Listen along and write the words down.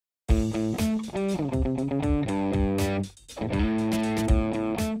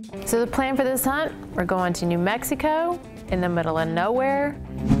So the plan for this hunt, we're going to New Mexico, in the middle of nowhere.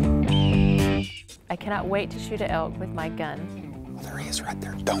 I cannot wait to shoot an elk with my gun. Well, there he is right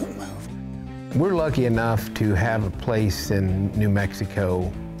there, don't move. We're lucky enough to have a place in New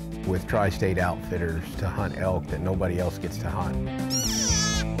Mexico with Tri-State Outfitters to hunt elk that nobody else gets to hunt.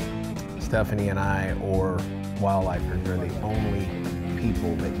 Stephanie and I, or WildLifers, are the only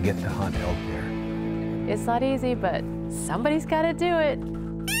people that get to hunt elk there. It's not easy, but somebody's got to do it.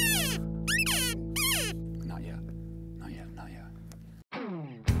 Not yet, not yet, not yet.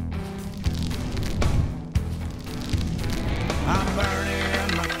 I'm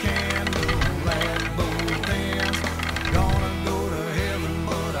burning my candle at both ends. Gonna go to heaven,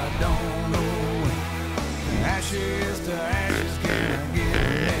 but I don't know when. Ashes to ashes, can I get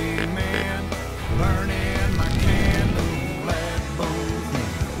an amen? Burning my candle at both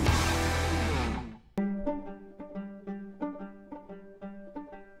ends.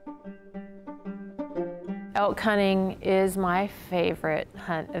 Elk hunting is my favorite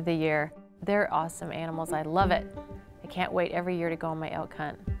hunt of the year. They're awesome animals. I love it. I can't wait every year to go on my elk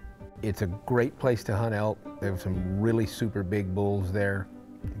hunt. It's a great place to hunt elk. There's some really super big bulls there,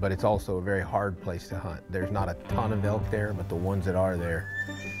 but it's also a very hard place to hunt. There's not a ton of elk there, but the ones that are there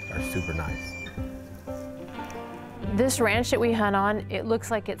are super nice. This ranch that we hunt on, it looks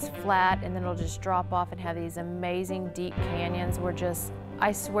like it's flat and then it'll just drop off and have these amazing deep canyons.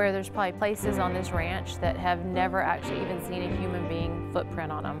 I swear there's probably places on this ranch that have never actually even seen a human being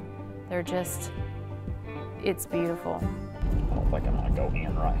footprint on them. They're just, it's beautiful. I don't think I'm gonna go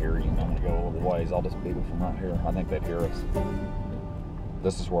in right here. You know, go all the ways. I'll just beat it from right here. I think they'd hear us.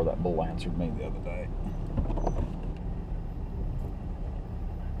 This is where that bull answered me the other day.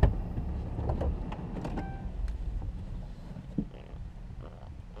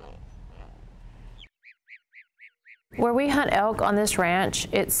 Where we hunt elk on this ranch,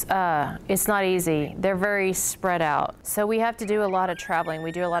 it's not easy. They're very spread out. So we have to do a lot of traveling.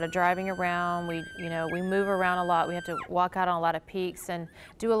 We do a lot of driving around. We move around a lot. We have to walk out on a lot of peaks and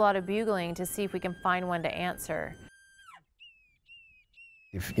do a lot of bugling to see if we can find one to answer.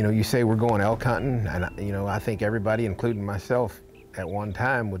 If you say we're going elk hunting, and I think everybody, including myself, at one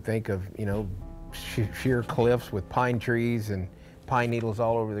time would think of sheer cliffs with pine trees and pine needles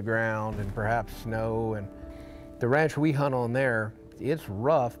all over the ground and perhaps snow. And the ranch we hunt on there, it's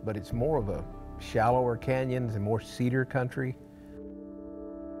rough, but it's more of a shallower canyons and more cedar country.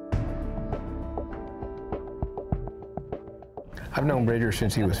 I've known Bridger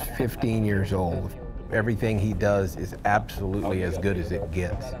since he was 15 years old. Everything he does is absolutely as good as it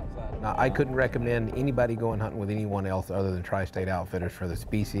gets. Now, I couldn't recommend anybody going hunting with anyone else other than Tri-State Outfitters for the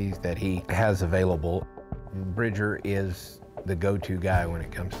species that he has available. Bridger is the go-to guy when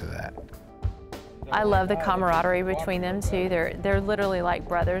it comes to that. I love the camaraderie between them too. They're literally like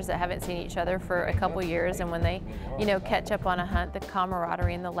brothers that haven't seen each other for a couple years, and when they, catch up on a hunt, the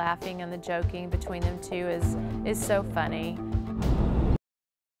camaraderie and the laughing and the joking between them two is so funny.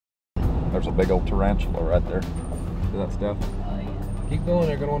 There's a big old tarantula right there. See that stuff? Keep going,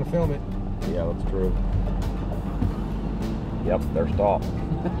 they're gonna want to film it. Yeah, that's true. Yep, they're stopped.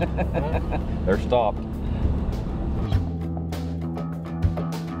 They're stopped.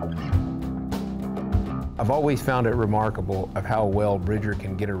 I've always found it remarkable of how well Bridger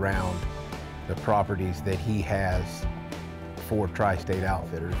can get around the properties that he has for Tri-State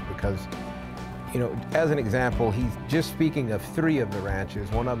Outfitters because, as an example, he's just speaking of 3 of the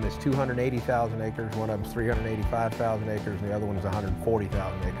ranches. One of them is 280,000 acres, one of them is 385,000 acres, and the other one is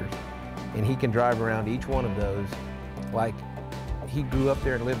 140,000 acres. And he can drive around each one of those like he grew up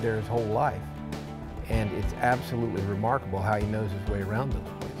there and lived there his whole life. And it's absolutely remarkable how he knows his way around those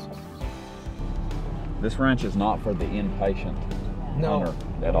places. This ranch is not for the impatient hunter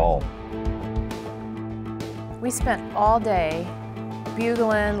at all. We spent all day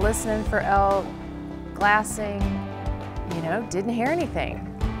bugling, listening for elk, glassing, didn't hear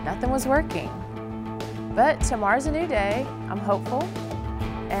anything. Nothing was working. But tomorrow's a new day. I'm hopeful.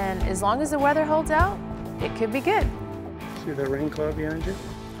 And as long as the weather holds out, it could be good. See that rain cloud behind you?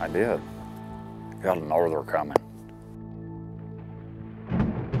 I did. Got a norther coming.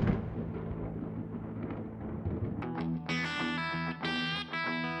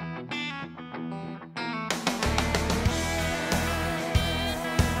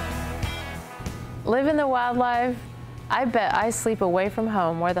 Living the wildlife, I bet I sleep away from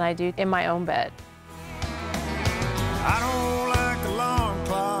home more than I do in my own bed. I don't like alarm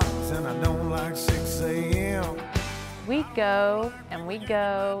clocks and I don't like 6 a.m. We go and we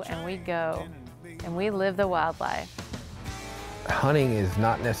go and we go and we live the wildlife. Hunting is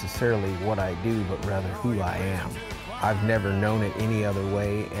not necessarily what I do, but rather who I am. I've never known it any other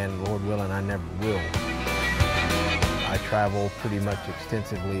way, and Lord willing, I never will. I travel pretty much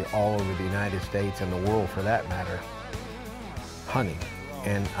extensively all over the United States and the world for that matter, hunting.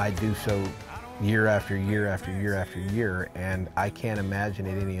 And I do so year after year after year after year, and I can't imagine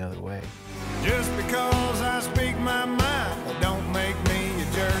it any other way. Just because I speak my mind, that don't make me a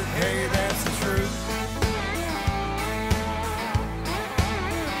jerk. Hey, that's the truth.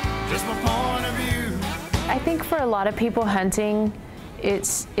 Just my point of view. I think for a lot of people hunting,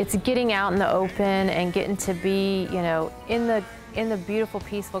 it's getting out in the open and getting to be, you know, in the beautiful,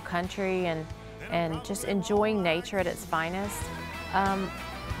 peaceful country and just enjoying nature at its finest.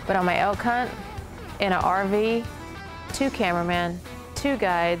 But on my elk hunt, in an RV, 2 cameramen, 2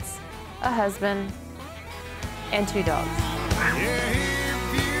 guides, a husband, and 2 dogs. Yeah,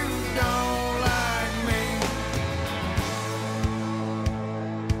 if you don't like me,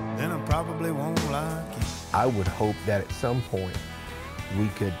 then I probably won't like you. I would hope that at some point we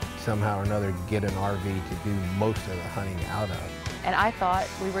could somehow or another get an RV to do most of the hunting out of. And I thought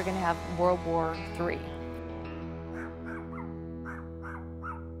we were going to have World War III.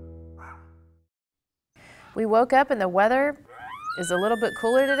 We woke up and the weather is a little bit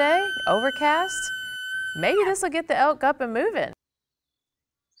cooler today, overcast. Maybe this will get the elk up and moving.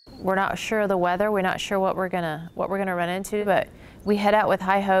 We're not sure of the weather. We're not sure what we're gonna run into, but we head out with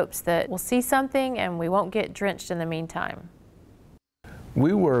high hopes that we'll see something and we won't get drenched in the meantime.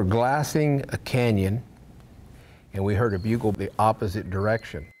 We were glassing a canyon and we heard a bugle the opposite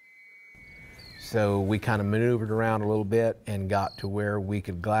direction. So we kind of maneuvered around a little bit and got to where we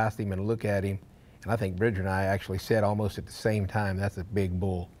could glass him and look at him. And I think Bridger and I actually said almost at the same time, that's a big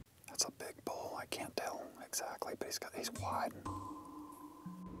bull. That's a big bull. I can't tell exactly, but he's wide.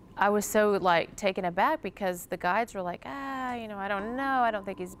 I was so like taken aback because the guides were like, you know, I don't know, I don't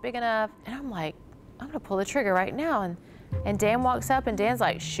think he's big enough. And I'm like, I'm gonna pull the trigger right now. And Dan walks up and Dan's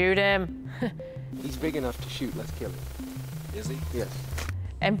like, shoot him. He's big enough to shoot, let's kill him. Is he? Yes.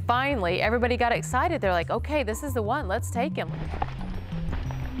 And finally, everybody got excited. They're like, okay, this is the one, let's take him.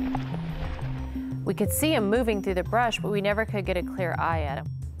 We could see him moving through the brush, but we never could get a clear eye at him.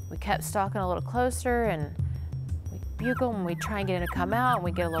 We kept stalking a little closer and we bugle and we try and get him to come out, and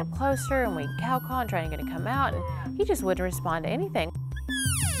we get a little closer and we cow call and try and get him to come out, and he just wouldn't respond to anything.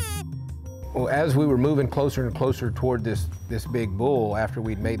 Well, as we were moving closer and closer toward this big bull, after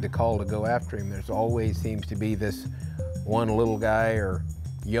we'd made the call to go after him, there's always seems to be this one little guy or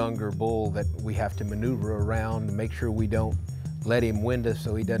younger bull that we have to maneuver around to make sure we don't let him wind us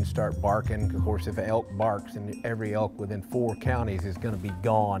so he doesn't start barking. Of course, if an elk barks, and every elk within 4 counties is going to be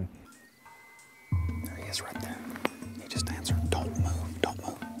gone. There he is right there. He just answered, don't move, don't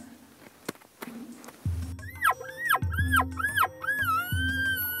move.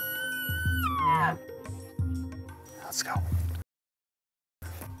 Let's go.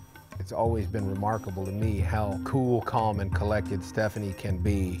 It's always been remarkable to me how cool, calm, and collected Stephanie can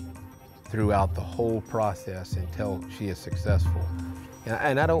be throughout the whole process until she is successful.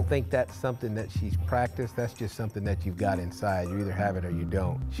 And I don't think that's something that she's practiced, that's just something that you've got inside. You either have it or you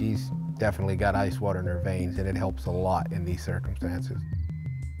don't. She's definitely got ice water in her veins, and it helps a lot in these circumstances.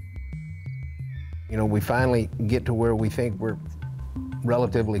 You know, we finally get to where we think we're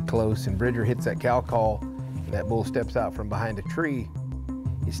relatively close, and Bridger hits that cow call, and that bull steps out from behind a tree.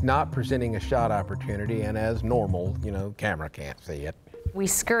 It's not presenting a shot opportunity, and as normal, you know, camera can't see it. We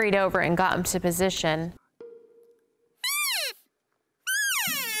scurried over and got him to position.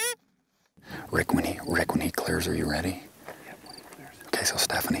 Rick, when he clears, are you ready? Yep, when he clears. Okay, so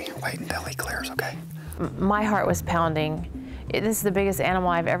Stephanie, wait until he clears, okay? My heart was pounding. This is the biggest animal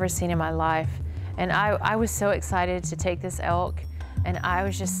I've ever seen in my life. And I was so excited to take this elk. And I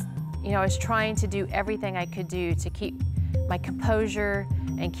was just, you know, I was trying to do everything I could do to keep my composure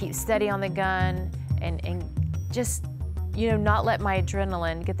and keep steady on the gun and just, you know, not let my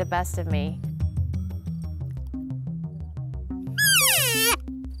adrenaline get the best of me.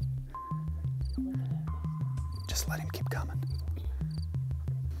 Just let him keep coming.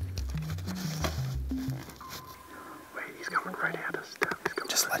 Wait, he's coming right at us. He's coming.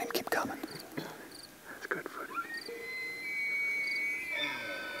 Just let him keep coming. That's good footage.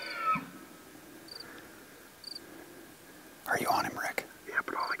 Are you on him, Rick? Yeah,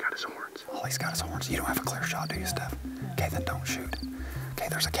 but all I got is horns. All he's got is horns. You don't have a clear shot, do you, Steph? Okay, then don't shoot. Okay,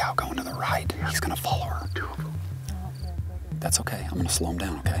 there's a cow going to the right. He's gonna follow her. 2 of them. That's okay. I'm gonna slow him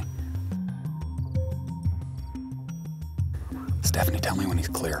down, okay? Stephanie, tell me when he's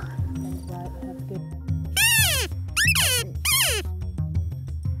clear.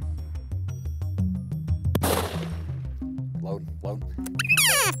 Load, load.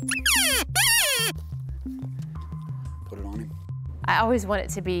 I always want it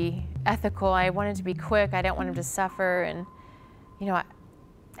to be ethical. I want it to be quick. I didn't want him to suffer, and you know, I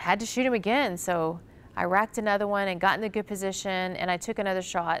had to shoot him again. So I racked another one and got in a good position, and I took another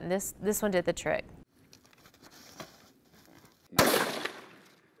shot, and this one did the trick.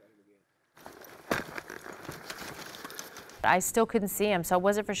 I still couldn't see him, so I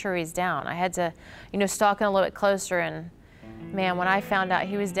wasn't for sure he's down. I had to, you know, stalk in a little bit closer, and man, when I found out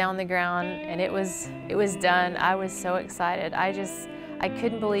he was down the ground and it was done, I was so excited. I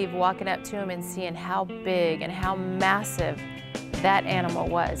couldn't believe walking up to him and seeing how big and how massive that animal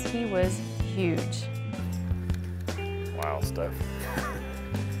was. He was huge. Wow, Steph.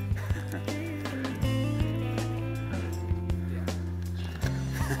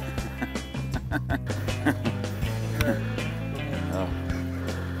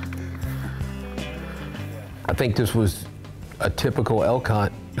 I think this was a typical elk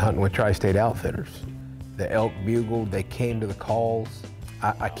hunt, hunting with Tri-State Outfitters. The elk bugled, they came to the calls.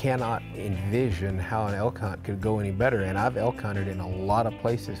 I cannot envision how an elk hunt could go any better, and I've elk hunted in a lot of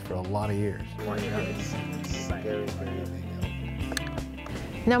places for a lot of years.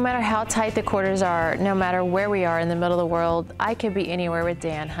 No matter how tight the quarters are, no matter where we are in the middle of the world, I could be anywhere with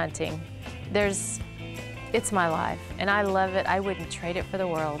Dan hunting. It's my life, and I love it. I wouldn't trade it for the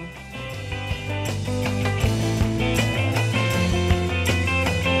world.